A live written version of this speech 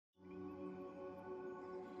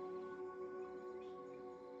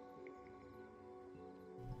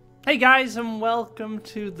Hey guys, and welcome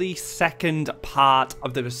to the second part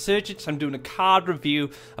of the Resurgence. I'm doing a card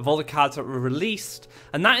review of all the cards that were released,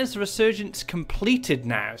 and that is the Resurgence completed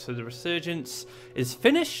now. So the Resurgence is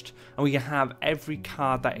finished, and we have every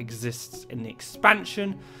card that exists in the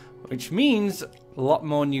expansion, which means a lot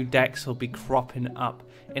more new decks will be cropping up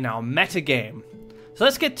in our metagame. So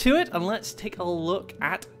let's get to it, and let's take a look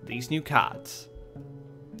at these new cards.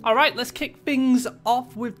 Alright, let's kick things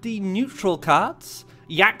off with the neutral cards.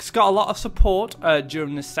 Yak's got a lot of support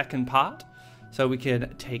during this second part, so we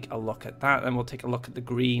can take a look at that, and we'll take a look at the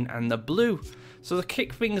green and the blue. So to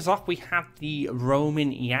kick things off, we have the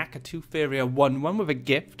Roman Yak, a 2 Faeria 1/1 with a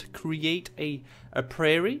gift. Create a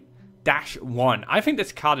Prairie -1. I think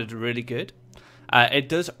this card is really good. It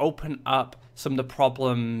does open up some of the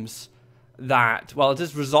problems that, well, it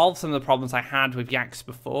does resolve some of the problems I had with Yaks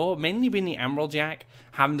before, mainly being the Emerald Yak,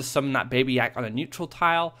 having to summon that baby Yak on a neutral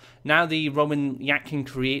tile. Now the Roman Yak can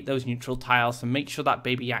create those neutral tiles and make sure that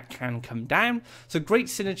baby Yak can come down. So great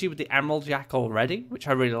synergy with the Emerald Yak already, which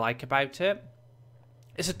I really like about it.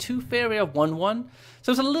 It's a 2 Faeria 1/1,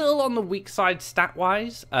 so it's a little on the weak side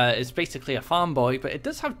stat-wise. It's basically a farm boy, but it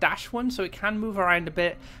does have -1, so it can move around a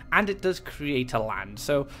bit, and it does create a land.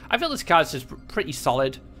 So I feel this card is just pretty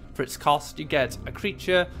solid. For its cost, you get a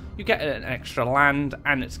creature, you get an extra land,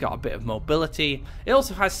 and it's got a bit of mobility. It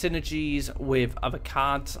also has synergies with other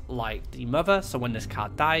cards like the Mother, so when this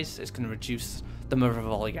card dies, it's going to reduce the Mother of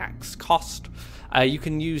all Yak's cost. You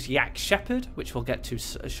can use Yak Shepherd, which we'll get to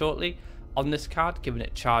shortly, on this card, giving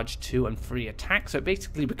it charge 2 and 3 attack, so it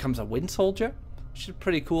basically becomes a Wind Soldier, which is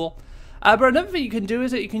pretty cool. But another thing you can do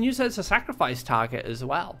is that you can use it as a sacrifice target as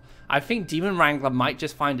well. I think Demon Wrangler might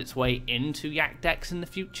just find its way into Yak decks in the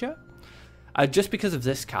future. Just because of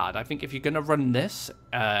this card. I think if you're going to run this,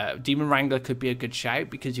 Demon Wrangler could be a good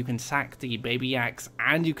shout because you can sack the Baby Yaks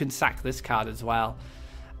and you can sack this card as well.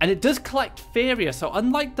 And it does collect Faeria, so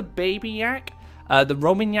unlike the Baby Yak, the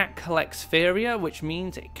Roman Yak collects Faeria, which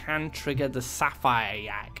means it can trigger the Sapphire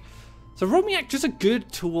Yak. So Roman Yak just a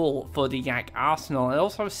good tool for the Yak arsenal. It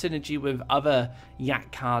also has synergy with other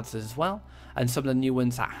Yak cards as well, and some of the new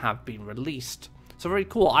ones that have been released. So very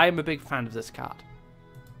cool. I am a big fan of this card.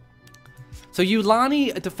 So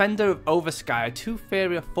Yulani, a Defender of Oversky, a 2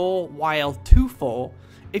 Faeria 4 Wild 2/4.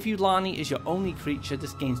 If Yulani is your only creature,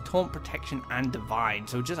 this gains Taunt, Protection, and Divine.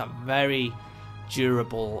 So just a very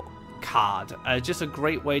durable card. Just a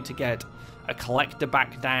great way to get a collector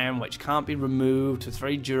back down, which can't be removed. It's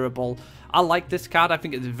very durable. I like this card. I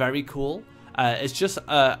think it's very cool. It's just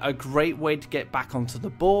a great way to get back onto the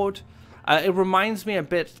board. It reminds me a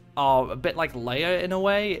bit like Leia in a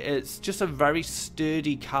way. It's just a very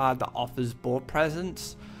sturdy card that offers board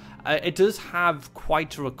presence. It does have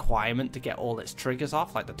quite a requirement to get all its triggers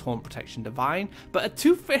off, like the Taunt, Protection, Divine. But a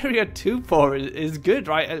 2 Faeria 2/4 is good,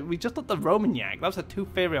 right? We just got the Roman Yak. That was a 2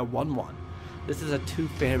 Faeria 1/1. This is a 2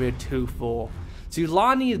 Faeria 2/4. So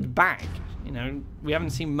Yulani is back. You know, we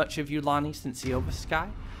haven't seen much of Yulani since the Oversky.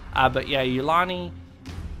 But yeah, Yulani,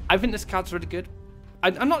 I think this card's really good.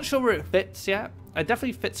 I'm not sure where it fits yet. It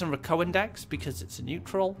definitely fits in Rakoan decks because it's a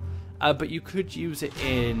neutral. But you could use it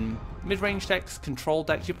in mid-range decks, control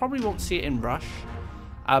decks. You probably won't see it in Rush.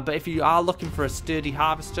 But if you are looking for a sturdy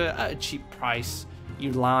harvester at a cheap price,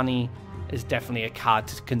 Yulani is definitely a card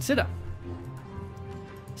to consider.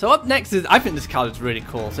 So up next is, I think this card is really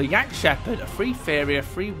cool. So Yak Shepherd, a 3 Faeria,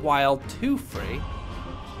 3 Wild, 2/3.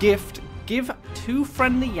 Gift, give 2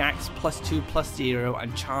 friendly Yaks +2/+0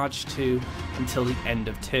 and charge 2 until the end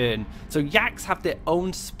of turn. So Yaks have their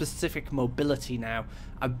own specific mobility now.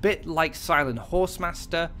 A bit like Silent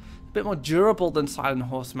Horsemaster. A bit more durable than Silent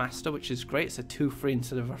Horsemaster, which is great. It's a 2/3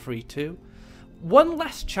 instead of a 3/2. 1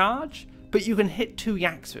 less charge, but you can hit 2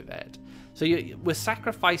 Yaks with it. So we're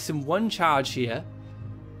sacrificing 1 charge here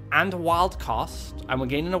and a wild cost, and we're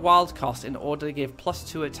gaining a wild cost in order to give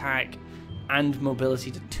 +2 attack and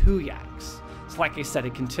mobility to 2 Yaks. So like I said,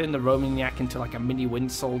 it can turn the Roman Yak into like a mini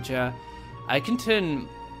Wind Soldier. It can turn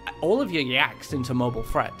all of your Yaks into mobile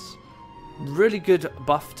threats. Really good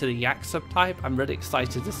buff to the Yak subtype. I'm really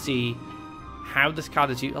excited to see how this card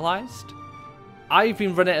is utilized. I've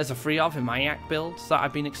been running it as a free of in my Yak builds that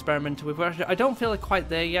I've been experimenting with. I don't feel like quite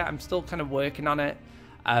there yet. I'm still kind of working on it.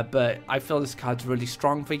 But I feel this card's really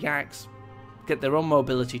strong for Yaks. Get their own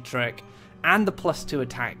mobility trick, and the +2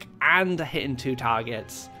 attack, and the hitting 2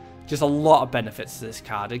 targets. Just a lot of benefits to this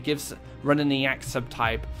card. It gives running the Yak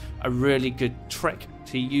subtype a really good trick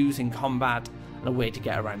to use in combat and a way to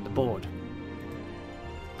get around the board.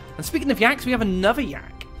 And speaking of Yaks, we have another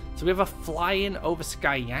Yak. So we have a flying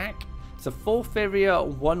Oversky Yak. It's a 4 Faeria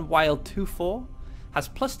 1 Wild 2/4. Has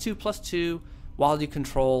 +2/+2 while you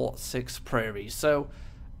control 6 prairies. So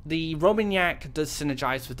the Roman Yak does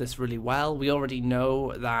synergize with this really well. We already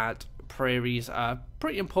know that Prairies are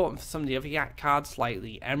pretty important for some of the other Yak cards, like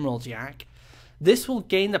the Emerald Yak. This will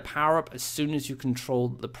gain the power-up as soon as you control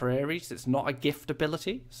the Prairies. It's not a gift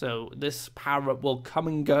ability, so this power-up will come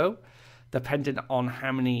and go, depending on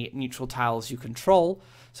how many neutral tiles you control.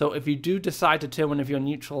 So if you do decide to turn one of your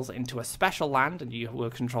neutrals into a special land, and you were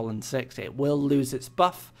controlling 6, it will lose its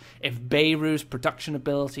buff. If Beiru's production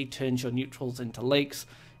ability turns your neutrals into lakes,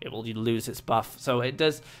 it will lose its buff. So it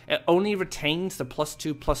only retains the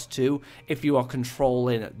 +2/+2 if you are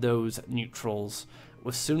controlling those neutrals.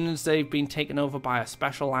 As soon as they've been taken over by a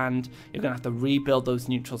special land, you're going to have to rebuild those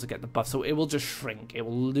neutrals to get the buff. So it will just shrink. It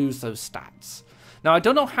will lose those stats. Now, I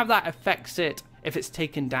don't know how that affects it if it's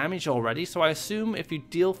taken damage already. So I assume if you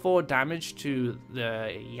deal 4 damage to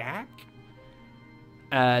the Yak,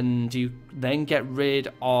 and you then get rid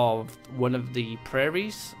of one of the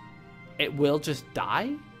Prairies, it will just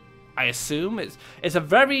die. I assume it's a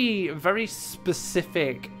very, very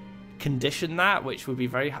specific condition, that which would be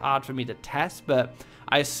very hard for me to test, but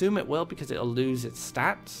I assume it will because it'll lose its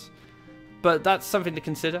stats. But that's something to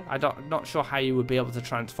consider. I'm not sure how you would be able to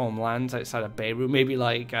transform lands outside of Beiru. Maybe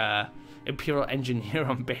like Imperial Engineer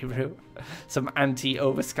on Beiru. Some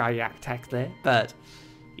anti-Oversky Yak tech there. But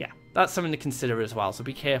yeah, that's something to consider as well. So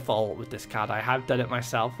be careful with this card. I have done it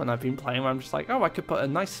myself when I've been playing where I'm just like, oh, I could put a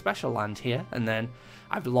nice special land here. And then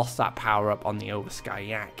I've lost that power up on the Oversky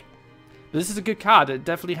Yak. But this is a good card. It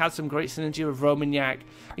definitely has some great synergy with Roman Yak.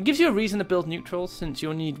 It gives you a reason to build neutrals, since you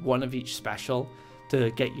only need one of each special to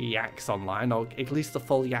get your Yaks online, or at least the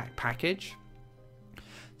full Yak package.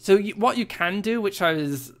 So what you can do, which I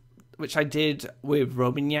did with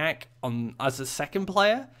Roman Yak as a second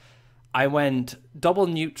player, I went double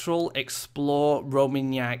neutral, explore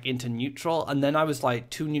Roman Yak into neutral, and then I was like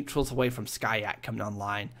 2 neutrals away from Sky Yak coming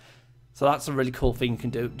online. So that's a really cool thing you can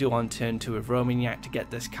do on turn 2 with Roman Yak to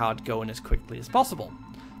get this card going as quickly as possible.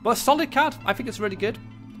 But a solid card. I think it's really good.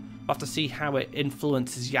 We'll have to see how it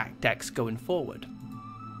influences Yak decks going forward.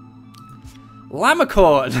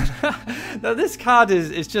 Llamacorn! Now this card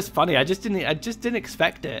is just funny. I just didn't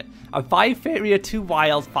expect it. A 5 Faeria, 2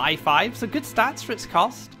 wild, 5/5, so good stats for its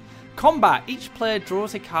cost. Combat: each player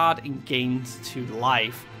draws a card and gains 2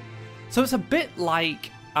 life. So it's a bit like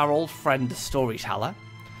our old friend the Storyteller,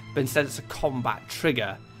 but instead it's a combat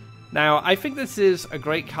trigger. Now I think this is a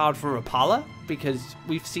great card for Rapala, because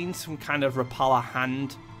we've seen some kind of Rapala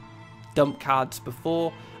hand dump cards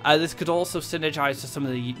before. This could also synergize to some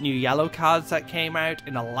of the new yellow cards that came out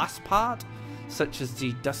in the last part, such as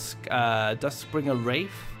the Duskbringer Wraith.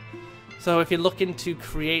 So if you're looking to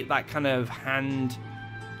create that kind of hand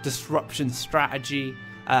disruption strategy,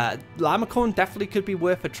 Llamacorn definitely could be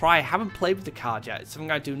worth a try. I haven't played with the card yet. It's something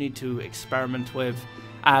I do need to experiment with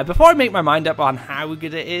before I make my mind up on how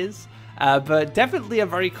good it is. But definitely a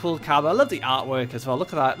very cool card. I love the artwork as well.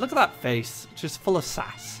 Look at that. Look at that face. Just full of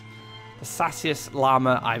sass. The sassiest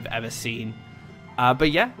llama I've ever seen.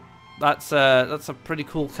 But yeah, that's a pretty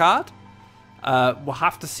cool card. We'll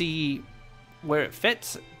have to see where it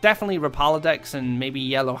fits. Definitely Rapala decks and maybe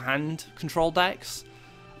yellow hand control decks.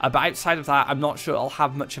 But outside of that, I'm not sure it'll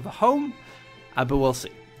have much of a home. But we'll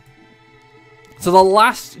see. So the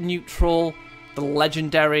last neutral, the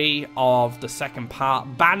legendary of the second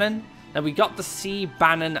part, Bannon. Now we got to see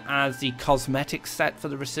Bannon as the cosmetic set for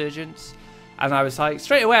the Resurgence. And I was like,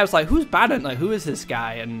 straight away, I was like, who's Bannon? Like, who is this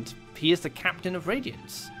guy? And he is the Captain of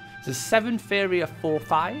Radiance. It's a 7 Faeria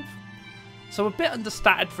 4/5. So a bit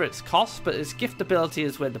understated for its cost, but its gift ability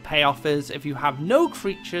is where the payoff is. If you have no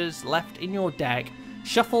creatures left in your deck,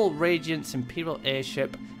 shuffle Radiance Imperial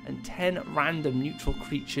Airship and 10 random neutral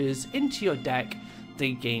creatures into your deck.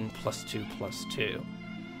 They gain +2/+2.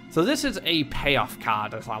 So this is a payoff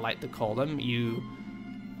card, as I like to call them. You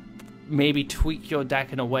maybe tweak your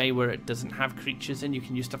deck in a way where it doesn't have creatures in. You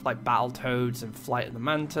can use stuff like Battletoads and Flight of the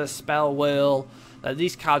Manta, Spell Whirl.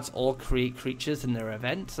 These cards all create creatures in their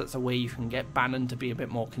events. That's a way you can get Bannon to be a bit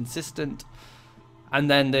more consistent.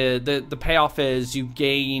 And then the payoff is you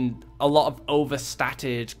gain a lot of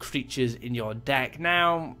overstatted creatures in your deck.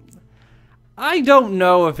 Now, I don't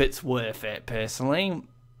know if it's worth it, personally.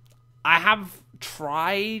 I have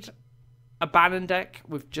tried a Bannon deck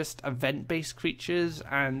with just event-based creatures,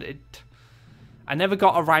 and I never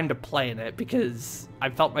got around to playing it because I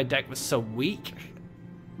felt my deck was so weak.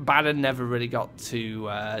 Bannon never really got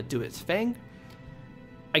to do its thing.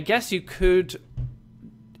 I guess you could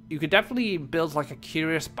definitely build like a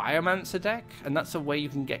Curious Biomancer deck, and that's a way you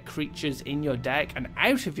can get creatures in your deck and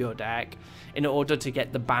out of your deck in order to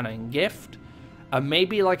get the Bannon gift.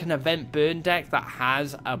 Maybe like an event burn deck that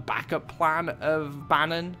has a backup plan of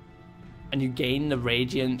Bannon. and you gain the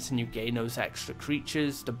Radiance, and you gain those extra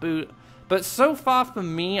creatures to boot. But so far for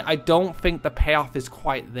me, I don't think the payoff is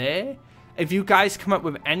quite there. If you guys come up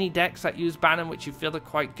with any decks that use Bannon which you feel are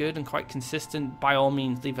quite good and quite consistent, by all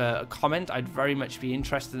means leave a comment. I'd very much be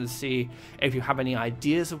interested to see if you have any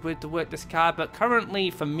ideas of where to work this card. But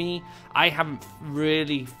currently, for me, I haven't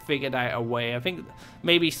really figured out a way. I think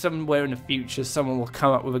maybe somewhere in the future someone will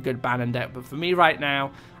come up with a good Bannon deck. But for me right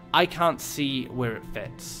now, I can't see where it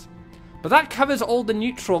fits. But that covers all the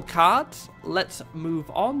neutral cards. Let's move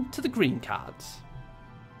on to the green cards.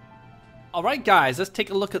 Alright guys, let's take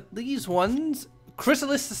a look at these ones.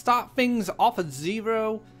 Chrysalis to start things off at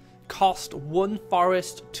 0, cost 1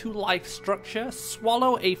 forest, 2 life structure,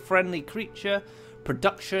 swallow a friendly creature,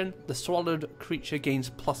 production, the swallowed creature gains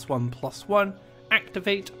 +1/+1,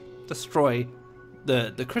 activate, destroy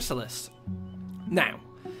the Chrysalis. Now,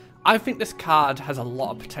 I think this card has a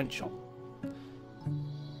lot of potential.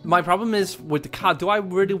 My problem is with the card, do I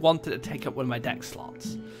really want it to take up one of my deck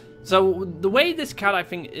slots? So the way this card I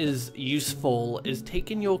think is useful is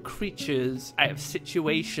taking your creatures out of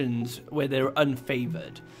situations where they're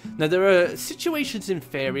unfavored. Now there are situations in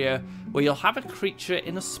Faeria where you'll have a creature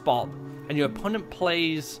in a spot and your opponent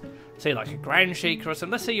plays, say like a Ground Shaker or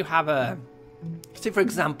something. Let's say you have a, say for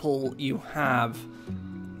example you have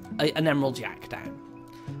an Emerald Yak down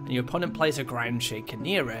and your opponent plays a Ground Shaker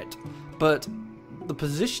near it, but the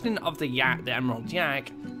positioning of the Emerald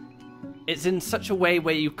Yak, it's in such a way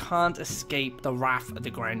where you can't escape the wrath of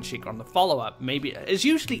the Ground Shaker on the follow-up. Maybe it's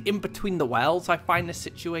usually in between the wells I find this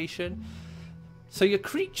situation. So your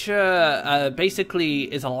creature basically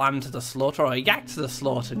is a lamb to the slaughter, or a yak to the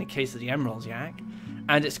slaughter in the case of the Emerald Yak,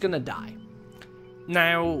 and it's gonna die.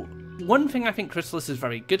 Now, one thing I think Chrysalis is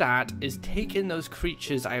very good at is taking those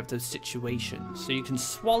creatures out of those situations. So you can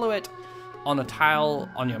swallow it on a tile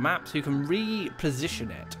on your map, so you can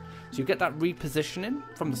reposition it. So you get that repositioning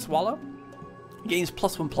from the swallow. Gains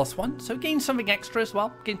 +1/+1, so it gains something extra as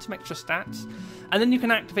well, gains some extra stats. And then you can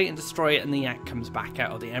activate and destroy it and the yak comes back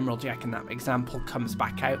out, or the Emerald Yak in that example comes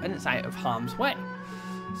back out and it's out of harm's way.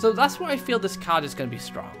 So that's why I feel this card is going to be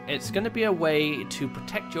strong. It's going to be a way to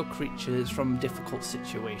protect your creatures from difficult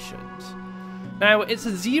situations. Now, it's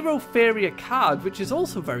a 0 Faeria card, which is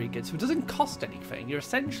also very good, so it doesn't cost anything. You're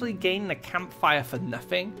essentially gaining a campfire for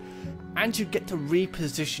nothing, and you get to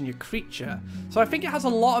reposition your creature. So I think it has a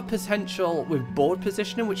lot of potential with board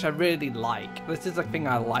positioning, which I really like. This is the thing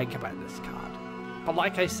I like about this card. But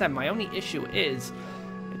like I said, my only issue is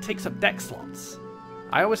it takes up deck slots.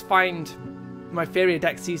 I always find my Faeria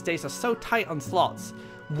decks these days are so tight on slots.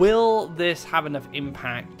 Will this have enough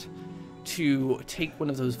impact to take one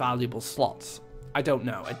of those valuable slots? I don't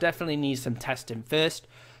know. It definitely needs some testing first.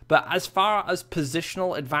 But as far as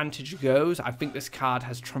positional advantage goes, I think this card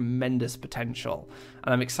has tremendous potential.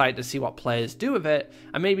 And I'm excited to see what players do with it.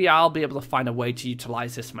 And maybe I'll be able to find a way to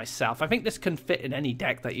utilize this myself. I think this can fit in any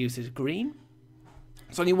deck that uses green.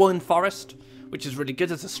 It's only 1 forest, which is really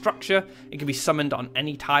good as a structure. It can be summoned on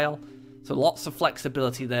any tile. So lots of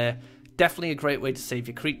flexibility there. Definitely a great way to save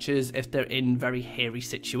your creatures if they're in very hairy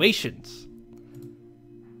situations.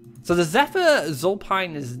 So the Zephyr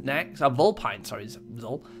Zulpine is next. Vulpine, sorry,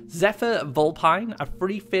 Zephyr Vulpine, a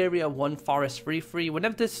free Faeria 1 forest 3/3.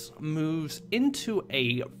 Whenever this moves into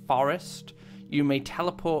a forest, you may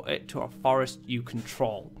teleport it to a forest you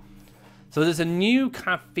control. So there's a new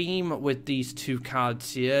kind of theme with these two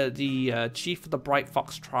cards here. The Chief of the Bright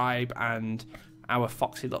Fox Tribe and our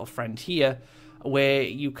foxy little friend here, where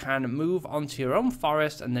you can move onto your own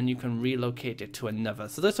forest and then you can relocate it to another.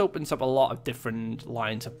 So this opens up a lot of different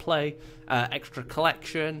lines of play, extra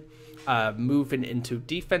collection, moving into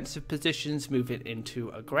defensive positions, moving into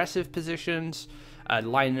aggressive positions,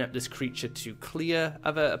 lining up this creature to clear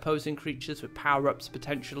other opposing creatures with power-ups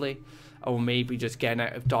potentially, or maybe just getting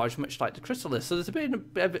out of dodge, much like the Chrysalis. So there's a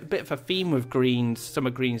bit of a theme with Greens, some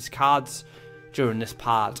of Green's cards during this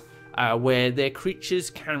part, where their creatures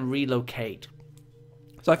can relocate.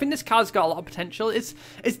 So I think this card's got a lot of potential. It's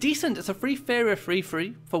decent. It's a free Faeria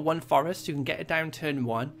 3/3 for 1 forest. You can get it down turn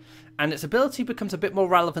 1. And its ability becomes a bit more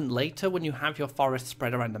relevant later when you have your forest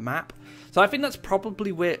spread around the map. So I think that's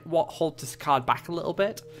probably what holds this card back a little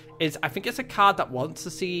bit. Is I think it's a card that wants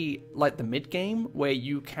to see like the mid game where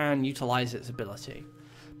you can utilize its ability.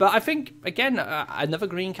 But I think, again, another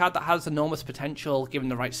green card that has enormous potential given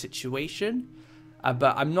the right situation.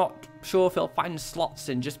 But I'm not sure if it'll find slots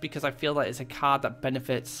in, just because I feel that it's a card that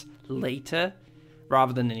benefits later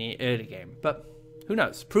rather than in the early game. But who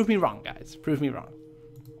knows? Prove me wrong, guys. Prove me wrong.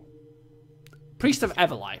 Priest of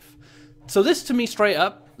Everlife. So this, to me, straight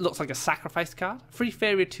up, looks like a sacrifice card. Free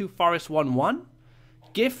Faeria 2 Forest 1/1.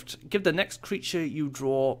 Give the next creature you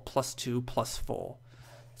draw +2/+4.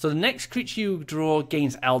 So the next creature you draw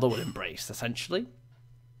gains Elderwood Embrace, essentially.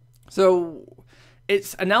 So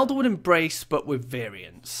it's an Elderwood Embrace, but with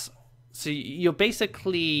variance. So you're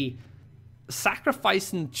basically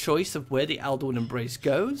sacrificing choice of where the Elderwood Embrace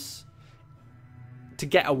goes to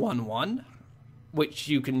get a 1/1, which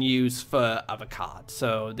you can use for other cards.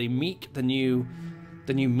 So the Meek, the new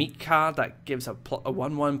Meek card that gives a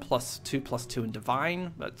 1/1 +2/+2 in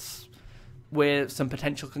Divine. That's where some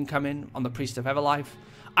potential can come in on the Priest of Everlife.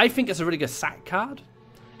 I think it's a really good sack card.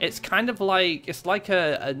 It's kind of like, it's like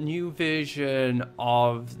a new version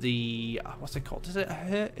of the, what's it called?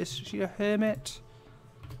 Is she a hermit?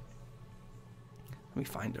 Let me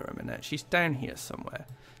find her a minute. She's down here somewhere.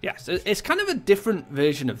 Yeah, so it's kind of a different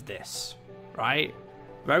version of this, right?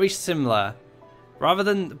 Very similar. Rather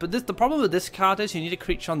than, but the problem with this card is you need a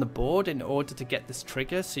creature on the board in order to get this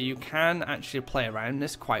trigger, so you can actually play around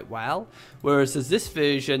this quite well. Whereas as this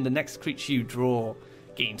version, the next creature you draw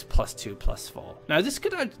gains +2/+4. Now this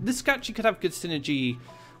actually could have good synergy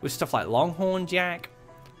with stuff like Longhorn Jack,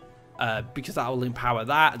 because that will empower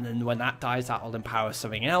that, and then when that dies, that will empower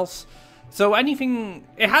something else. So anything,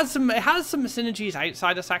 it has some synergies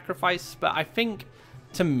outside of sacrifice, but I think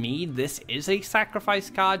to me this is a sacrifice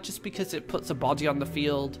card just because it puts a body on the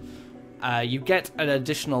field. You get an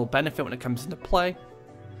additional benefit when it comes into play,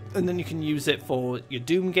 and then you can use it for your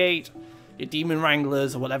Doomgate, your Demon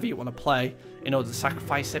Wranglers, or whatever you want to play in order to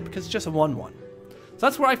sacrifice it, because it's just a 1/1. So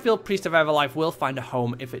that's where I feel Priest of Everlife will find a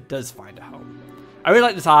home if it does find a home. I really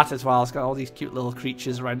like this art as well. It's got all these cute little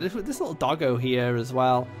creatures around. This little doggo here as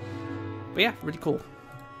well. But yeah, really cool.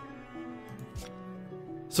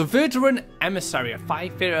 So Verdurant Emissary, a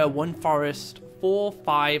 5 Faeria, 1 forest,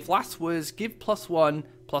 4/5. Last words, give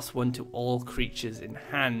 +1/+1 to all creatures in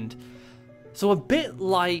hand. So a bit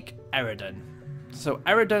like Eredon. So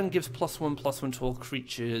Eredon gives +1/+1 to all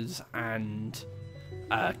creatures and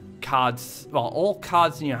cards, well, all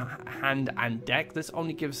cards in your hand and deck. This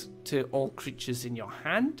only gives to all creatures in your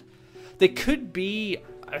hand. There could be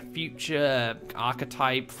a future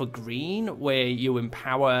archetype for green where you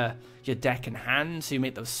empower your deck and hand, so you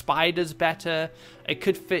make those spiders better. It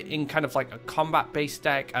could fit in kind of like a combat-based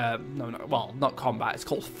deck. Well, not combat, it's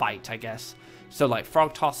called fight, I guess. So like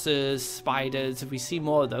frog tossers, spiders, if we see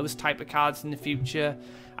more of those type of cards in the future,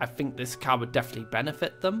 I think this card would definitely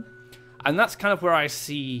benefit them. And that's kind of where I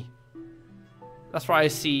see,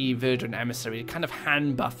 Verdurant Emissary, kind of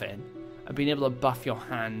hand buffing, and being able to buff your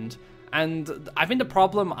hand. And I think the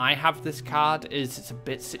problem I have with this card is it's a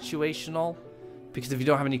bit situational, because if you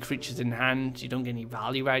don't have any creatures in hand, you don't get any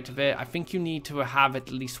value out of it. I think you need to have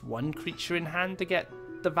at least one creature in hand to get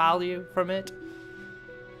the value from it.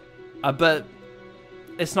 But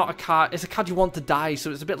it's not a card, it's a card you want to die,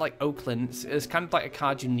 so it's a bit like Oakland. It's kind of like a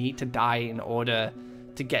card you need to die in order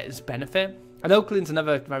to get its benefit. And Oakland's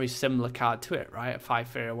another very similar card to it, right? A 5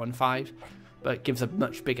 Faeria, 1/5, but it gives a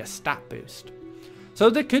much bigger stat boost. So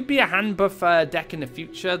there could be a hand buff deck in the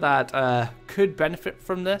future that could benefit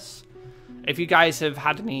from this. If you guys have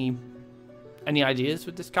had any ideas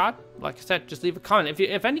with this card, like I said, just leave a comment.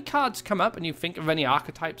 If any cards come up and you think of any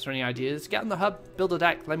archetypes or any ideas, get on the hub, build a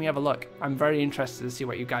deck, let me have a look. I'm very interested to see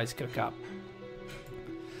what you guys cook up.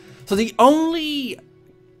 So the only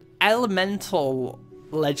elemental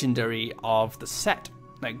legendary of the set,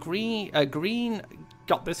 now green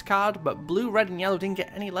got this card, but blue, red, and yellow didn't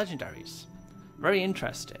get any legendaries. Very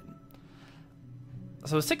interesting.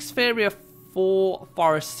 So 6 Faeria, 4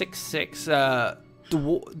 forest, 6/6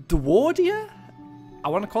 Duordia? I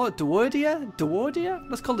want to call it Duordia?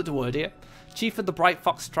 Let's call it Duordia. Chief of the Bright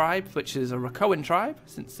Fox tribe, which is a Rakoan tribe,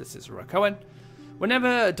 since this is a Rakoan.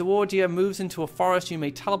 Whenever Duordia moves into a forest, you may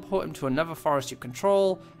teleport him to another forest you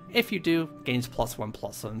control. If you do, gains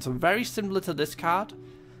 +1/+1. So very similar to this card,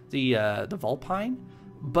 the Vulpine,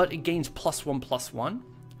 but it gains +1/+1.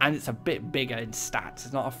 And it's a bit bigger in stats.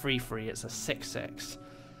 It's not a 3/3, it's a 6/6.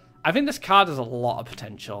 I think this card has a lot of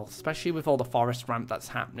potential, especially with all the forest ramp that's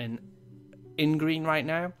happening in green right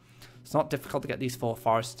now. It's not difficult to get these 4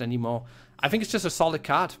 forests anymore. I think it's just a solid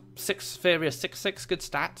card. 6 Faeria, 6/6, good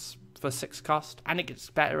stats for 6 cost. And it gets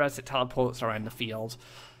better as it teleports around the field.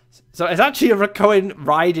 So it's actually a Rakoan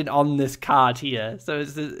riding on this card here. So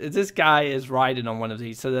this guy is riding on one of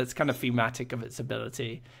these. So that's kind of thematic of its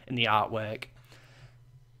ability in the artwork.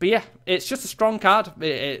 But yeah, it's just a strong card.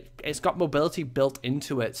 It's got mobility built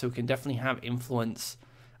into it, so it can definitely have influence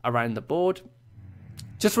around the board.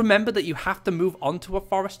 Just remember that you have to move onto a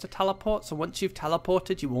forest to teleport, so once you've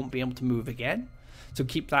teleported, you won't be able to move again. So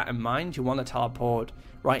keep that in mind. You want to teleport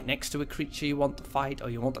right next to a creature you want to fight, or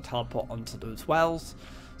you want to teleport onto those wells.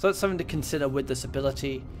 So that's something to consider with this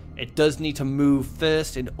ability. It does need to move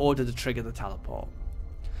first in order to trigger the teleport.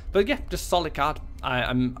 But yeah, just solid card.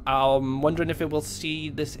 I'm wondering if it will see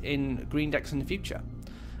this in green decks in the future.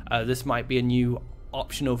 This might be a new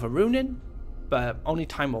option over Runin, but only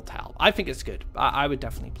time will tell. I think it's good. I would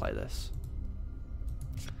definitely play this.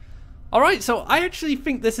 Alright, so I actually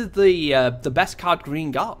think this is the best card green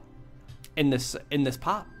got in this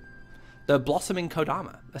part. The Blossoming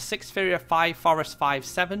Kodama. A 6 Faeria 5 Forest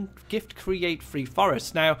 5/7. Gift create 3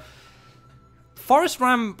 forests. Now, Forest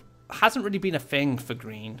Ramp hasn't really been a thing for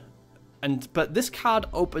green, but this card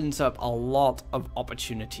opens up a lot of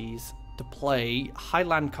opportunities to play high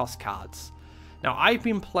land cost cards. Now, I've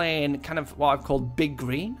been playing kind of what I've called big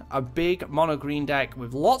green, a big mono green deck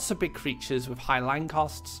with lots of big creatures with high land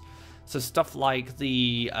costs. So stuff like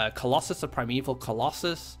the Colossus, the Primeval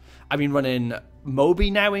Colossus. I've been running Moby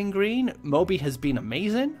now in green. Moby has been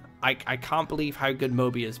amazing. I can't believe how good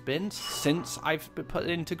Moby has been since I've been put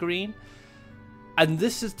into green. And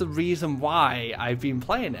this is the reason why I've been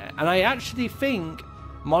playing it. And I actually think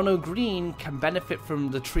mono green can benefit from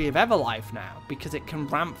the Tree of Everlife now, because it can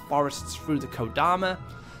ramp forests through the Kodama.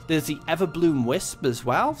 There's the Everbloom Wisp as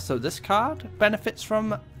well, so this card benefits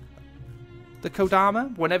from the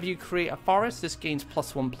Kodama. Whenever you create a forest, this gains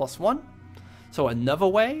 +1/+1. So another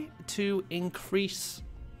way to increase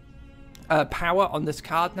power on this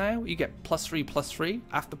card now. You get +3/+3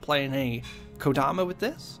 after playing a Kodama with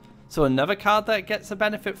this. So another card that gets a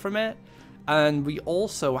benefit from it. And we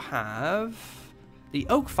also have the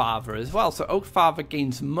Oakfather as well. So Oakfather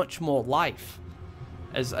gains much more life,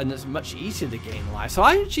 and it's much easier to gain life. So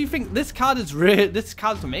I actually think this card is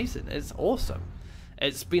amazing. It's awesome.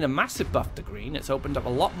 It's been a massive buff to green. It's opened up a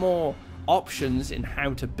lot more options in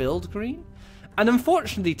how to build green. And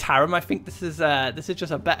unfortunately, Tarim, I think this is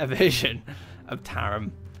just a better version of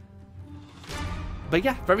Tarim. But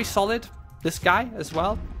yeah, very solid. This guy as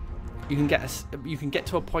well. You can get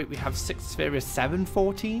to a point we have 6 Faeria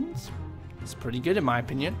 7/14s. It's pretty good in my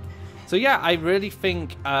opinion. So yeah, I really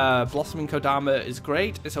think Blossoming Kodama is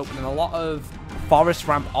great. It's opening a lot of forest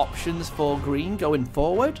ramp options for green going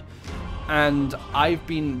forward. And I've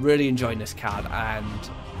been really enjoying this card, and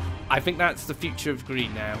I think that's the future of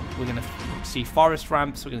green now. We're going to see forest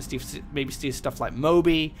ramps, we're going to maybe see stuff like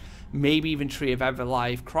Moby, maybe even Tree of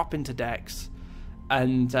Everlife, crop into decks.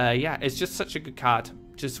 And yeah, it's just such a good card.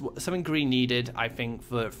 Just something green needed, I think,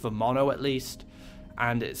 for mono at least.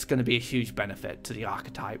 And it's going to be a huge benefit to the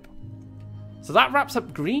archetype. So that wraps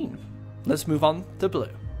up green. Let's move on to blue.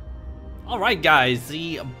 Alright guys,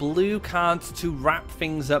 the blue cards to wrap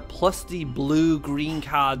things up, plus the blue-green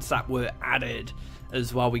cards that were added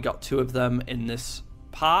as well. We got 2 of them in this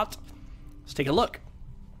part. Let's take a look.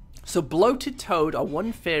 So Bloated Toad, a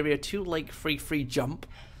 1 Faeria, 2 Lake, 3/3 jump.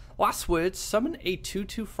 Last words, summon a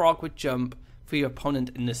 2/2 frog with jump for your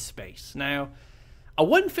opponent in this space. Now, a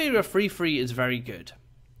 1 Faeria 3/3 is very good.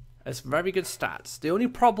 It's very good stats. The only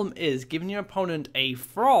problem is giving your opponent a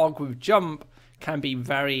frog with jump can be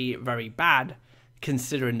very, very bad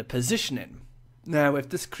considering the positioning. Now, if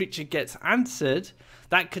this creature gets answered,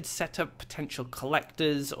 that could set up potential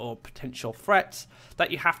collectors or potential threats that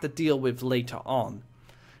you have to deal with later on.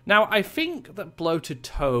 Now, I think that Bloated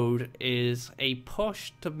Toad is a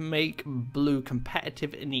push to make blue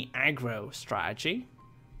competitive in the aggro strategy.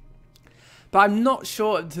 But I'm not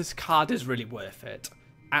sure if this card is really worth it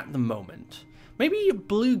at the moment. Maybe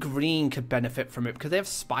blue-green could benefit from it because they have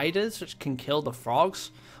spiders which can kill the frogs.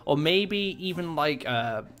 Or maybe even like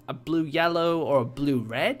a blue-yellow or a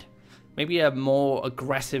blue-red. Maybe a more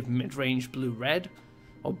aggressive mid-range blue-red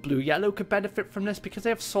or blue-yellow could benefit from this because they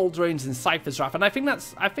have Soul Drains and Cypher's Wrath. And I think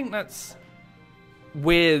that's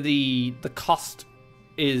where the cost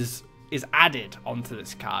is added onto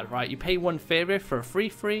this card, right? You pay 1 Faeria for a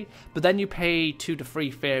 3/3, but then you pay 2 to 3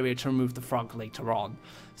 Faeria to remove the frog later on.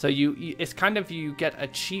 So it's kind of, you get a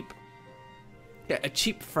cheap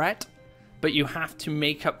threat, but you have to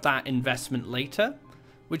make up that investment later,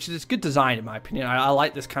 which is good design in my opinion. I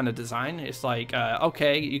like this kind of design. It's like,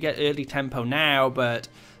 okay, you get early tempo now, but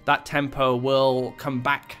that tempo will come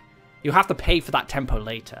back. You have to pay for that tempo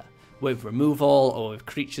later with removal or with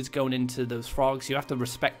creatures going into those frogs. You have to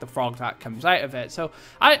respect the frog that comes out of it. So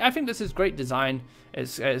I think this is great design.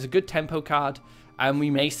 It's a good tempo card, and we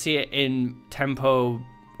may see it in tempo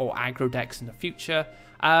or aggro decks in the future.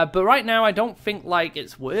 But right now, I don't think like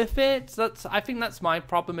it's worth it. I think that's my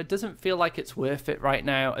problem. It doesn't feel like it's worth it right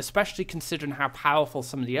now, especially considering how powerful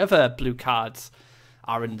some of the other blue cards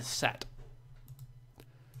are in the set.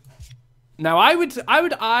 Now, I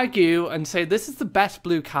would argue and say this is the best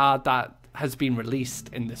blue card that has been released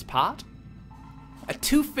in this part. A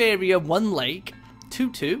 2 Faeria, 1 Lake,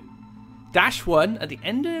 2/2. Dash 1. At the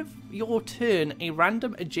end of your turn, a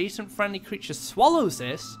random adjacent friendly creature swallows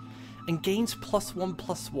this and gains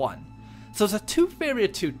 +1/+1. So it's a 2 Faeria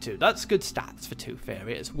 2/2. That's good stats for 2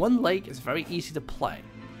 Faeria. It's 1 lake. It's very easy to play.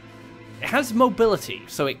 It has mobility,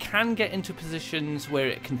 so it can get into positions where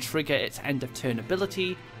it can trigger its end of turn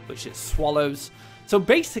ability, which it swallows. So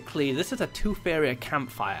basically, this is a 2 Faeria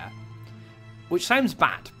campfire, which sounds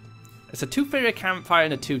bad. It's a 2 Faeria campfire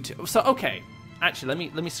and a 2/2. So okay, actually,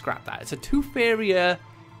 let me scrap that. It's a 2 Faeria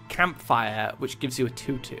campfire, which gives you a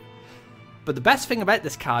 2/2. But the best thing about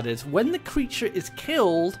this card is when the creature is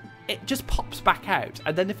killed, it just pops back out.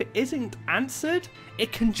 And then if it isn't answered,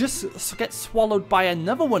 it can just get swallowed by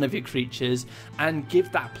another one of your creatures and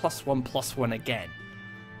give that +1/+1 again.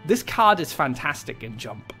 This card is fantastic in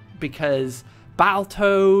Jump because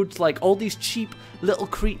Battletoads, like all these cheap little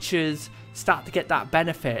creatures, start to get that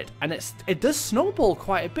benefit, and it does snowball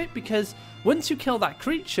quite a bit because once you kill that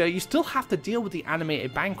creature, you still have to deal with the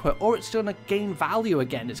animated banquet, or it's going to gain value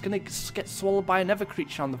again. It's going to get swallowed by another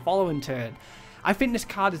creature on the following turn. I think this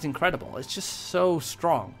card is incredible. It's just so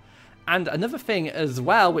strong. And another thing as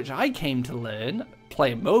well, which I came to learn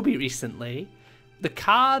playing Moby recently, the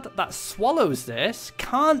card that swallows this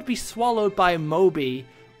can't be swallowed by Moby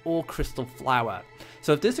or Crystal Flower.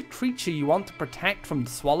 So if there's a creature you want to protect from the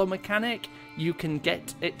swallow mechanic, you can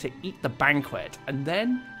get it to eat the banquet, and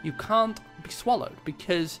then you can't be swallowed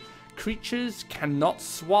because creatures cannot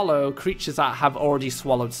swallow creatures that have already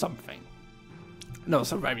swallowed something. No,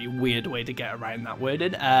 it's a very weird way to get around that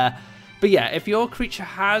wording. But yeah, if your creature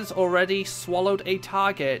has already swallowed a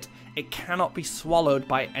target, it cannot be swallowed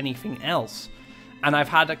by anything else. And I've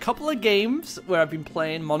had a couple of games where I've been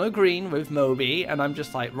playing mono green with Moby, and I'm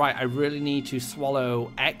just like, right, I really need to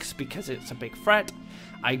swallow X because it's a big threat.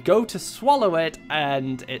 I go to swallow it,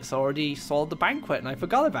 and it's already swallowed the banquet, and I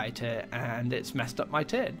forgot about it, and it's messed up my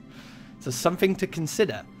turn. So something to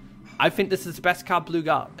consider. I think this is the best card Blue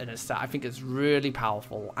got in its set. I think it's really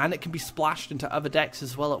powerful, and it can be splashed into other decks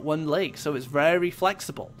as well at 1 lake, so it's very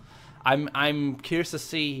flexible. I'm curious to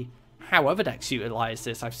see how other decks utilize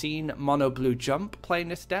this. I've seen Mono Blue Jump playing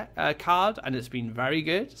this deck card, and it's been very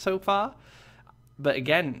good so far. But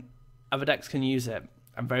again, other decks can use it.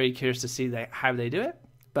 I'm very curious to see how they do it.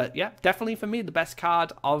 But yeah, definitely for me, the best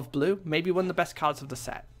card of Blue. Maybe one of the best cards of the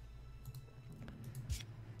set.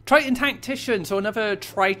 Triton Tactician, so another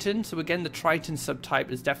Triton. So again, the Triton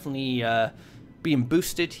subtype is definitely being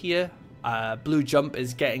boosted here. Blue Jump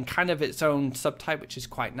is getting kind of its own subtype, which is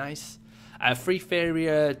quite nice. 3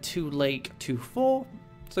 Faeria, 2 Lake, 2/4.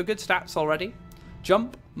 So good stats already.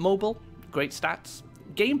 Jump, mobile, great stats.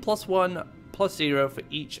 Gain +1/+0 for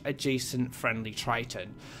each adjacent friendly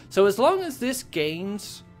Triton. So as long as this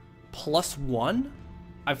gains +1,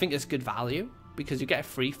 I think it's good value because you get a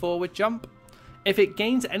 3/4 with Jump. If it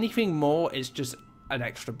gains anything more, it's just an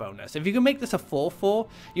extra bonus. If you can make this a 4/4,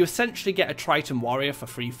 you essentially get a Triton Warrior for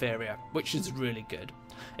 3 Faeria, which is really good.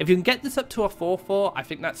 If you can get this up to a 4/4, I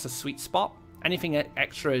think that's a sweet spot. Anything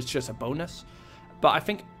extra is just a bonus. But I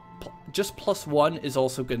think just +1 is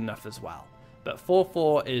also good enough as well. But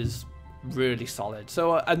 4/4 is really solid.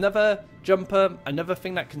 So another jumper, another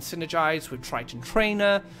thing that can synergize with Triton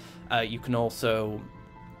Trainer. You can also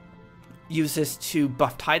use this to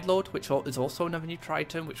buff Tide Lord, which is also another new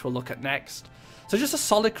Triton, which we'll look at next. So just a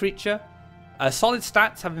solid creature. Solid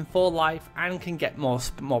stats, having 4 life, and can get more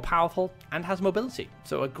powerful, and has mobility.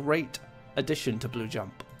 So a great addition to Blue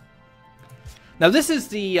Jump. Now this is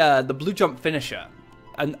the Blue Jump finisher,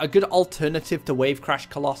 and a good alternative to Wave Crash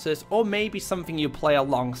Colossus, or maybe something you play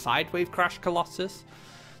alongside Wave Crash Colossus.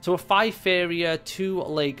 So a 5 Faeria, 2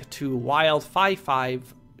 Lake, 2 Wild,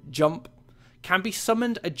 5/5 Jump can be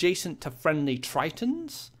summoned adjacent to friendly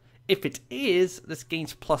Tritons. If it is, this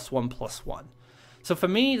gains +1/+1. So for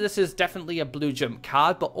me, this is definitely a Blue Jump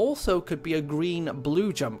card, but also could be a green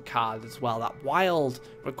Blue Jump card as well. That wild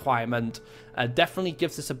requirement definitely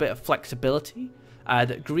gives us a bit of flexibility.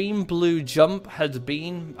 That green Blue Jump has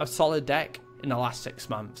been a solid deck in the last 6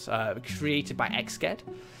 months, created by Xged.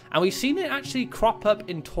 And we've seen it actually crop up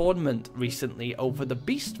in tournament recently over the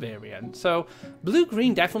Beast variant. So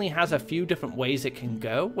Blue-Green definitely has a few different ways it can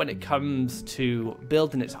go when it comes to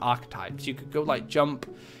building its archetypes. You could go like Jump,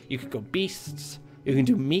 you could go Beasts, you can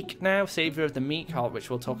do Meek now, Savior of the Meek, which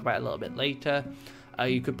we'll talk about a little bit later.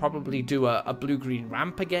 You could probably do a Blue-Green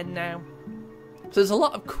Ramp again now. So there's a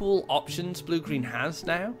lot of cool options Blue-Green has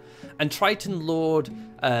now, and Triton Lord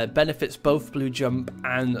benefits both Blue Jump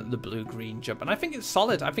and the Blue-Green Jump, and I think it's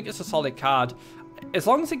solid. I think it's a solid card. As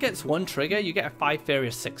long as it gets 1 trigger, you get a 5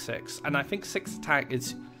 Faeria 6/6, and I think 6 attack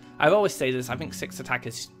is, I always say this, I think 6 attack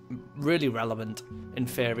is really relevant in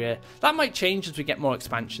Faeria. That might change as we get more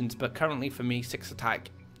expansions, but currently for me, 6 attack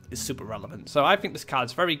is super relevant. So I think this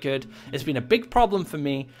card's very good. It's been a big problem for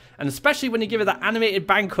me, and especially when you give it that animated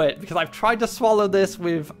banquet, because I've tried to swallow this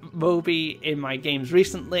with Moby in my games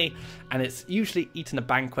recently, and it's usually eaten a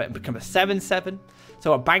banquet and become a 7/7.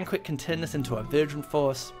 So a banquet can turn this into a Virgin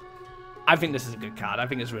Force. I think this is a good card. I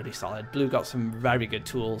think it's really solid. Blue got some very good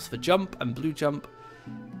tools for jump and blue jump.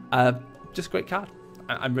 Just a great card.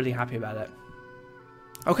 I'm really happy about it.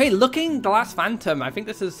 Okay, looking the last Phantom. I think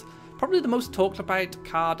this is probably the most talked about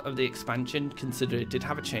card of the expansion, considering it did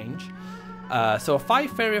have a change. So a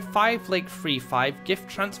 5 Faeria, 5 Lake 3/5, gift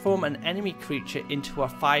transform an enemy creature into a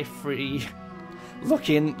 5/3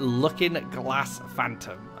 looking glass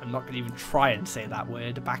phantom. I'm not going to even try and say that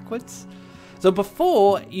word backwards. So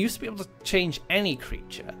before, you used to be able to change any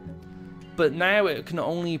creature, but now it can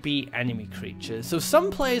only be enemy creatures. So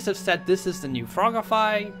some players have said this is the new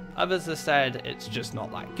Frogify, others have said it's just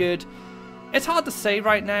not that good. It's hard to say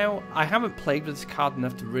right now. I haven't played with this card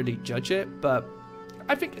enough to really judge it, but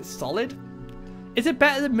I think it's solid. Is it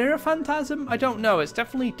better than Mirror Phantasm? I don't know. It's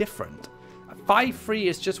definitely different. 5/3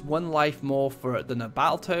 is just 1 life more than a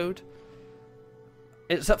Battletoad.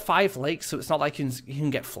 It's at 5 lakes, so it's not like you can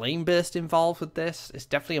get Flame Burst involved with this. It's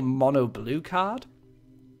definitely a mono blue card.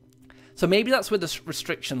 So maybe that's where the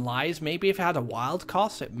restriction lies. Maybe if it had a wild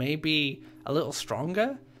cost, it may be a little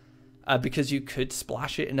stronger. Because you could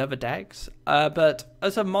splash it in other decks. But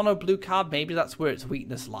as a mono blue card, maybe that's where its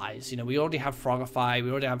weakness lies. You know, we already have Frogify,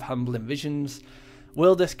 we already have Humbling Visions.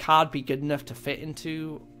 Will this card be good enough to fit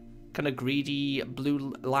into kind of greedy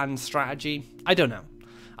blue land strategy? I don't know.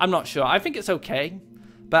 I'm not sure. I think it's okay.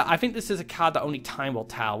 But I think this is a card that only time will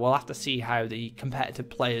tell. We'll have to see how the competitive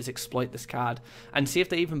players exploit this card and see if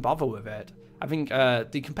they even bother with it. I think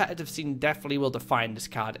the competitive scene definitely will define this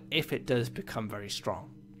card if it does become very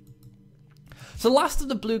strong. So last of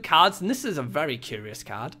the blue cards, and this is a very curious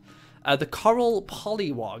card, the Coral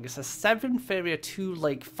Polywog. It's a 7 Faeria 2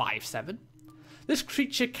 Lake 5/7. This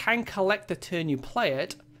creature can collect the turn you play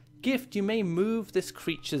it. Gift, you may move this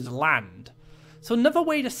creature's land. So another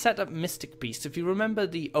way to set up Mystic Beast, if you remember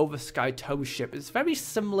the Oversky Tow Ship, it's very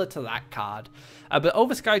similar to that card. But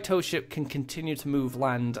Oversky Tow Ship can continue to move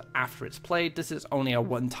land after it's played. This is only a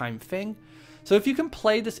one-time thing. So if you can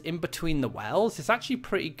play this in between the wells, it's actually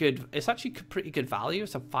pretty good. It's actually pretty good value.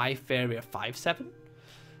 It's a 5 Faeria 5/7.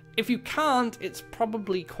 If you can't, it's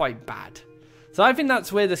probably quite bad. So I think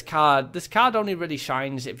that's where this card only really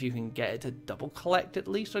shines if you can get it to double collect at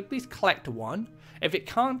least, or at least collect 1. If it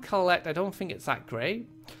can't collect, I don't think it's that great.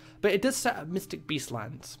 But it does set up Mystic Beast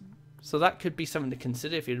lands. So that could be something to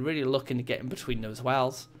consider if you're really looking to get in between those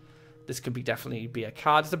wells. This could definitely be a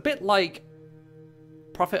card. It's a bit like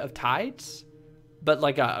Prophet of Tides, but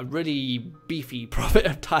like a really beefy Prophet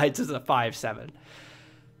of Tides is a 5/7.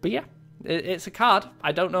 But yeah, it's a card.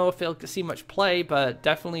 I don't know if it'll see much play, but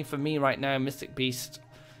definitely for me right now, Mystic Beast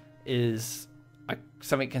is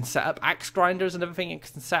something it can set up. Axe Grinder is another thing it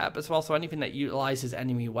can set up as well, so anything that utilizes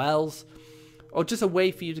enemy wells, or just a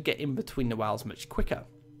way for you to get in between the wells much quicker.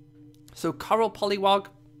 So Coral Polywog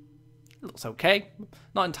looks okay.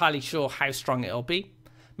 Not entirely sure how strong it'll be.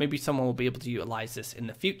 Maybe someone will be able to utilize this in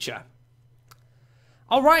the future.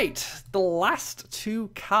 Alright, the last 2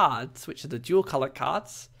 cards, which are the dual color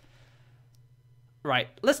cards. Right,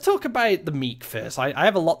 let's talk about the Meek first. I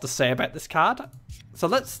have a lot to say about this card. So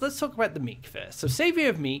let's talk about the Meek first. So Savior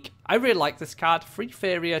of Meek, I really like this card. 3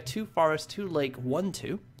 Faeria, 2 Forest, 2 Lake,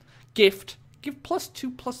 1/2. Gift, give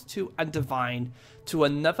 +2/+2 and Divine to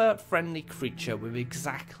another friendly creature with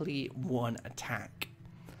exactly 1 attack.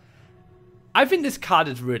 I think this card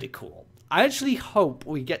is really cool. I actually hope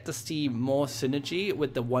we get to see more synergy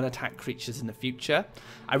with the 1 attack creatures in the future.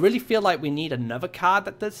 I really feel like we need another card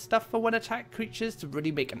that does stuff for 1 attack creatures to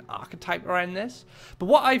really make an archetype around this. But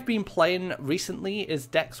what I've been playing recently is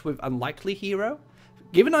decks with Unlikely Hero.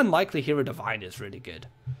 Giving Unlikely Hero Divine is really good.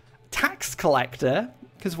 Tax Collector,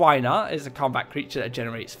 because why not, is a combat creature that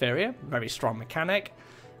generates Faeria. Very strong mechanic.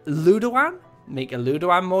 Ludoan, make a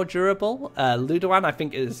Ludoan more durable. Ludoan I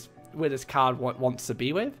think is where this card wants to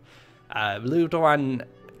be with. Ludoan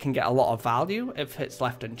can get a lot of value if it's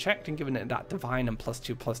left unchecked, and giving it that Divine and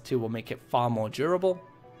 +2/+2 will make it far more durable.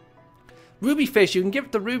 Rubyfish, you can give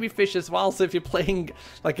it to Rubyfish as well, so if you're playing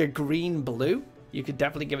like a green-blue, you could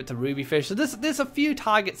definitely give it to Rubyfish. So there's a few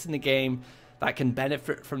targets in the game that can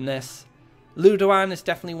benefit from this. Ludoan is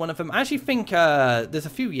definitely one of them. I actually think there's a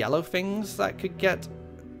few yellow things that could get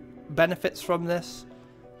benefits from this,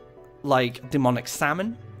 like Demonic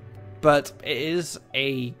Salmon. But it is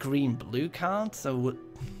a green-blue card, so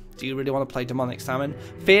Do you really want to play Demonic Salmon?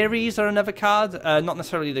 Fairies are another card, not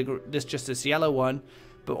necessarily just this yellow one,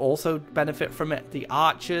 but also benefit from it. The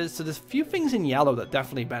Archers, so there's a few things in yellow that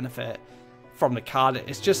definitely benefit from the card.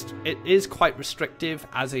 It's just, it is quite restrictive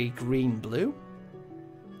as a green-blue.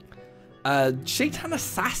 Shaitan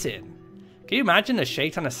Assassin. Can you imagine a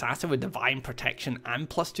Shaitan Assassin with Divine Protection and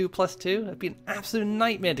 +2/+2? That'd be an absolute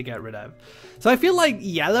nightmare to get rid of. So I feel like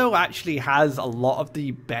yellow actually has a lot of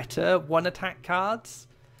the better one-attack cards.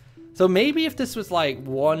 So maybe if this was like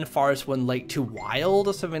 1 Forest, 1 Lake, 2 Wild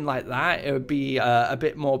or something like that, it would be a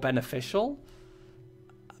bit more beneficial.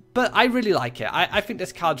 But I really like it. I think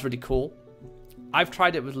this card's really cool. I've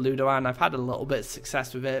tried it with Ludoan. I've had a little bit of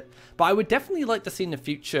success with it. But I would definitely like to see in the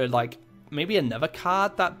future, like, maybe another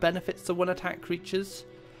card that benefits the one-attack creatures.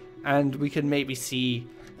 And we can maybe see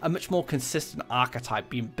a much more consistent archetype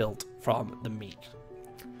being built from the meat.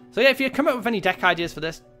 So yeah, if you come up with any deck ideas for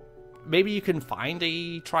this, maybe you can find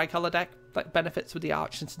a tricolor deck that benefits with the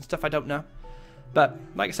Archers and stuff, I don't know. But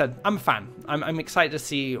like I said, I'm a fan. I'm excited to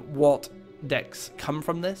see what decks come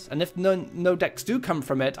from this. And if no decks do come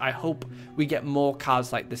from it, I hope we get more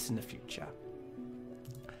cards like this in the future.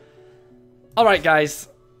 Alright guys,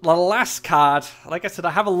 the last card. Like I said, I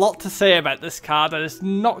have a lot to say about this card and it's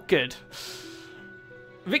not good.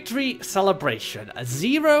 Victory Celebration. A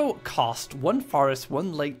 0 cost, 1 Forest,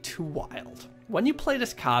 1 Lake, 2 Wild. When you play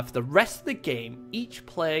this card for the rest of the game, each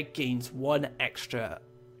player gains 1 extra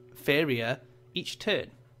Faeria each turn.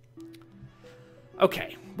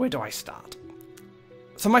 Okay, where do I start?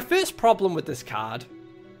 So my first problem with this card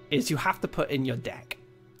is you have to put in your deck.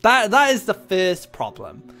 That is the first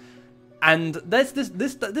problem. And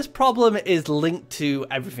this problem is linked to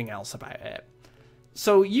everything else about it.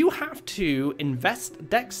 So you have to invest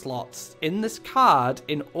deck slots in this card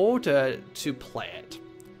in order to play it.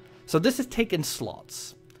 So this is taking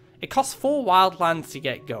slots. It costs 4 wildlands to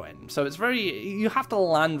get going. So it's you have to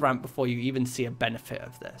land ramp before you even see a benefit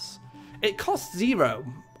of this. It costs 0.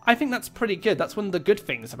 I think that's pretty good. That's one of the good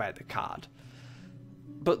things about the card.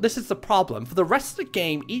 But this is the problem. For the rest of the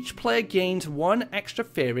game, each player gains 1 extra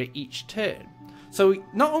Faeria each turn. So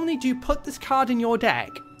not only do you put this card in your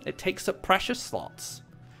deck, it takes up precious slots.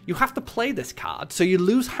 You have to play this card, so you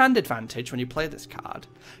lose hand advantage when you play this card.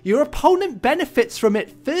 Your opponent benefits from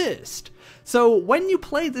it first. So when you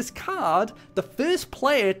play this card, the first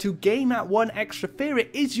player to gain that 1 extra Faeria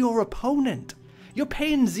is your opponent. You're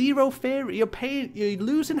paying 0 Faeria, you're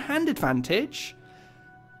losing hand advantage.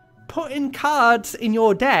 Put in cards in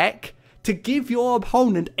your deck to give your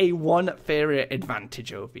opponent a 1 Faeria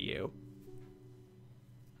advantage over you.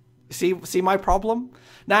 See my problem?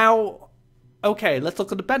 Now, okay, let's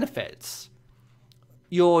look at the benefits.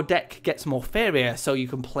 Your deck gets more Faeria, so you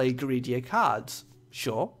can play greedier cards.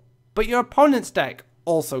 Sure. But your opponent's deck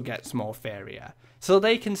also gets more Faeria, so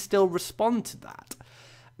they can still respond to that.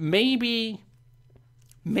 Maybe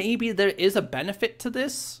there is a benefit to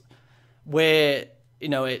this, where, you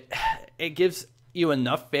know, it gives you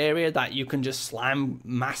enough Faeria that you can just slam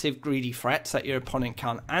massive greedy threats that your opponent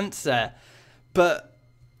can't answer. But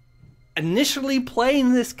initially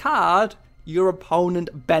playing this card, your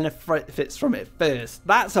opponent benefits from it first.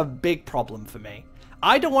 That's a big problem for me.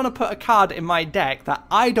 I don't want to put a card in my deck that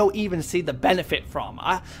I don't even see the benefit from.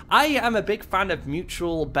 I am a big fan of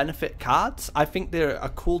mutual benefit cards. I think they're a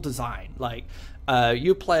cool design. Like,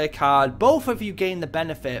 you play a card, both of you gain the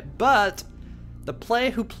benefit, but the player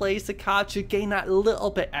who plays the card should gain that little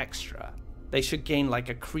bit extra. They should gain like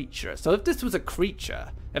a creature. So if this was a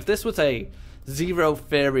creature, if this was a 0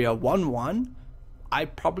 Faeria 1/1,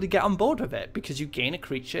 I'd probably get on board with it, because you gain a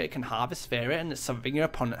creature, it can harvest Faeria, and it's something your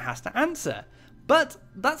opponent has to answer. But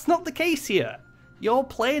that's not the case here. You're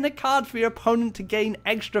playing a card for your opponent to gain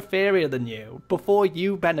extra Faeria than you before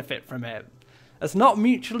you benefit from it. It's not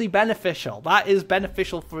mutually beneficial. That is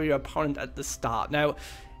beneficial for your opponent at the start. Now,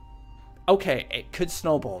 okay, it could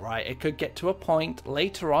snowball, right? It could get to a point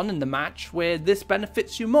later on in the match where this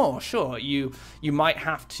benefits you more. Sure, you might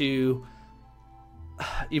have to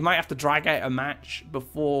drag out a match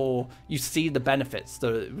before you see the benefits,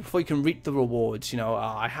 before you can reap the rewards. You know,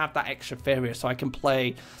 I have that extra Faeria, so I can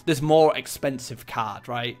play this more expensive card,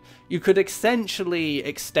 right? You could essentially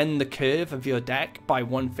extend the curve of your deck by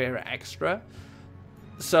 1 Faeria extra.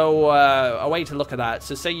 So a way to look at that,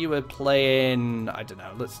 so say you were playing, I don't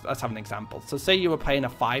know, let's have an example. So say you were playing a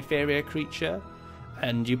 5 Faeria creature,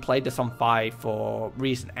 and you played this on 5 for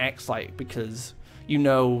reason X, like because you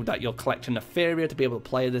know that you're collecting a Faeria to be able to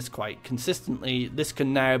play this quite consistently. This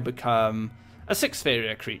can now become a 6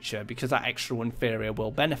 Faeria creature, because that extra 1 Faeria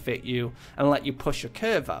will benefit you and let you push your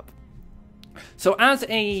curve up. So as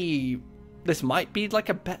a this might be like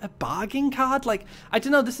a better bargain card. Like, I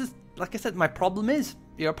don't know, this is, like I said, my problem is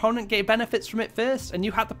your opponent gave benefits from it first, and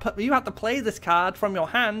you had to play this card from your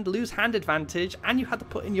hand, lose hand advantage, and you had to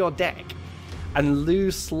put in your deck and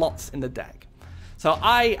lose slots in the deck. So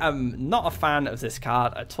I am not a fan of this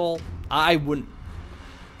card at all.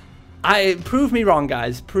 Prove me wrong,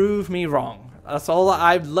 guys. Prove me wrong. That's all.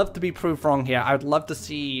 I'd love to be proved wrong here. I'd love to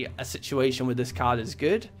see a situation where this card is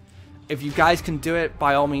good. If you guys can do it,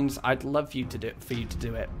 by all means, I'd love you to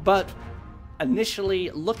do it. But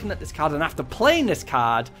initially, looking at this card and after playing this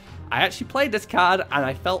card, I actually played this card and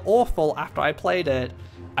I felt awful after I played it.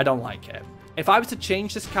 I don't like it. If I was to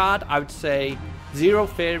change this card, I would say 0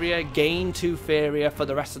 Faeria, gain 2 Faeria for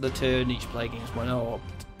the rest of the turn. Each player gains 1, or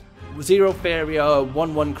 0 Faeria,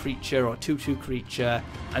 1/1 creature, or 2/2 creature,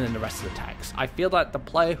 and then the rest of the text. I feel that the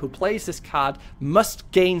player who plays this card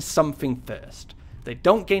must gain something first. If they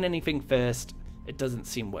don't gain anything first, it doesn't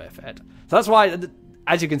seem worth it. So that's why,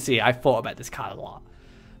 as you can see, I thought about this card a lot.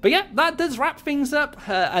 But yeah, that does wrap things up,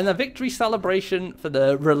 and a victory celebration for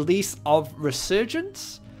the release of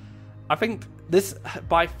Resurgence. I think this,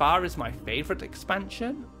 by far, is my favorite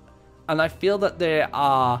expansion, and I feel that there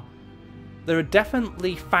are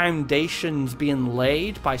definitely foundations being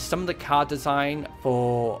laid by some of the card design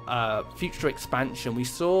for future expansion. We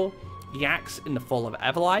saw Yax in the Fall of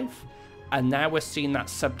Everlife, and now we're seeing that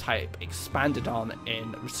subtype expanded on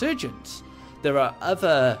in Resurgence. There are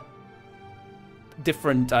other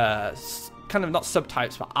different kind of not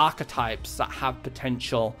subtypes but archetypes that have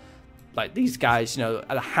potential, like these guys, you know,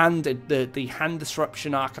 the hand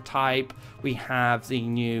disruption archetype. We have the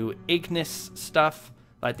new Ignis stuff,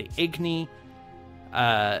 like the Igni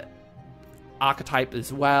archetype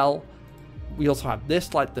as well. We also have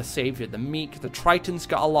this, like the Savior, the Meek. The Triton's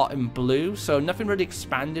got a lot in blue, so nothing really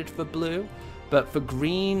expanded for blue. But for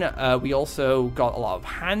green, we also got a lot of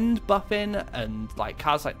hand buffing and like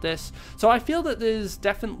cards like this. So I feel that there's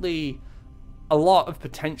definitely a lot of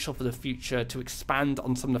potential for the future to expand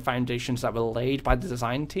on some of the foundations that were laid by the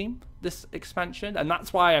design team this expansion. And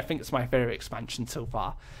that's why I think it's my favorite expansion so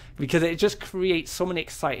far, because it just creates so many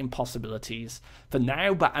exciting possibilities for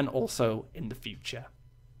now, but and also in the future.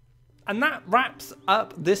 And that wraps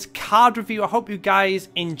up this card review. I hope you guys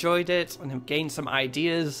enjoyed it and have gained some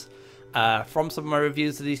ideas from some of my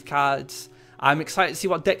reviews of these cards. I'm excited to see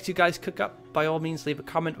what decks you guys cook up. By all means, leave a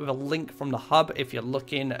comment with a link from the hub if you're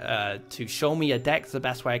looking to show me a deck. It's the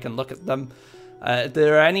best way I can look at them. If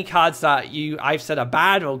there are any cards that I've said are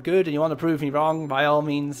bad or good and you want to prove me wrong, by all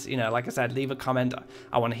means, you know, like I said, leave a comment.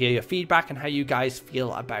 I want to hear your feedback and how you guys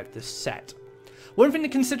feel about this set. One thing to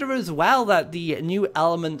consider as well, that the new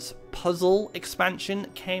Elements puzzle expansion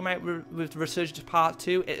came out with Resurgence Part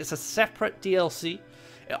 2. It is a separate DLC.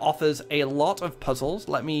 It offers a lot of puzzles.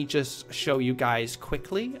 Let me just show you guys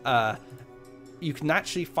quickly. You can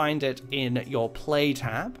actually find it in your play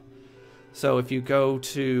tab. So if you go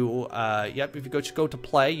to if you go to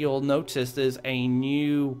play, you'll notice there's a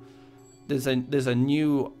new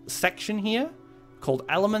section here called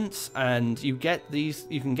Elements, and you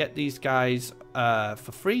can get these guys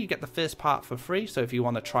for free. You get the first part for free, so if you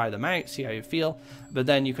want to try them out, see how you feel, but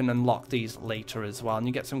then you can unlock these later as well, and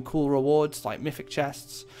you get some cool rewards like mythic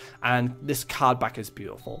chests. And this card back is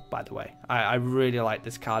beautiful, by the way. I really like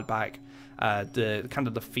this card back. The kind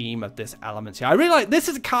of the theme of this Elements here, I really like. This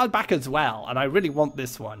is a card back as well, and I really want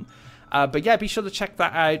this one. But yeah, be sure to check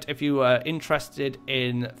that out if you are interested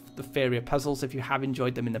in the Faeria puzzles. If you have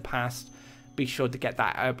enjoyed them in the past, be sure to get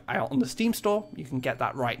that out on the Steam store. You can get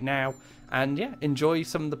that right now. And yeah, enjoy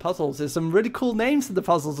some of the puzzles. There's some really cool names to the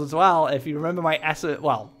puzzles as well. If you remember my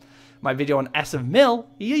my video on S of Mill,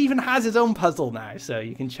 he even has his own puzzle now, so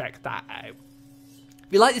you can check that out.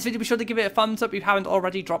 If you like this video, be sure to give it a thumbs up. If you haven't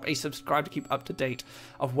already, drop a subscribe to keep up to date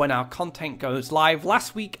of when our content goes live.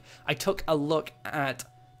 Last week, I took a look at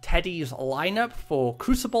Teddy's lineup for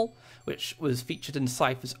Crucible, which was featured in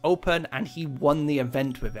Cypher's Open, and he won the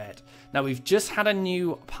event with it. Now, we've just had a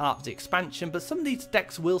new part of the expansion, but some of these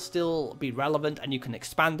decks will still be relevant, and you can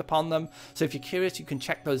expand upon them. So if you're curious, you can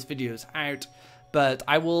check those videos out. But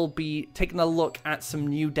I will be taking a look at some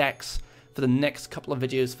new decks for the next couple of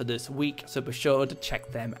videos for this week, so be sure to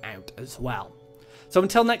check them out as well. So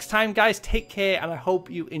until next time, guys, take care, and I hope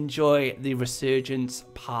you enjoy the Resurgence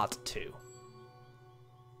Part 2.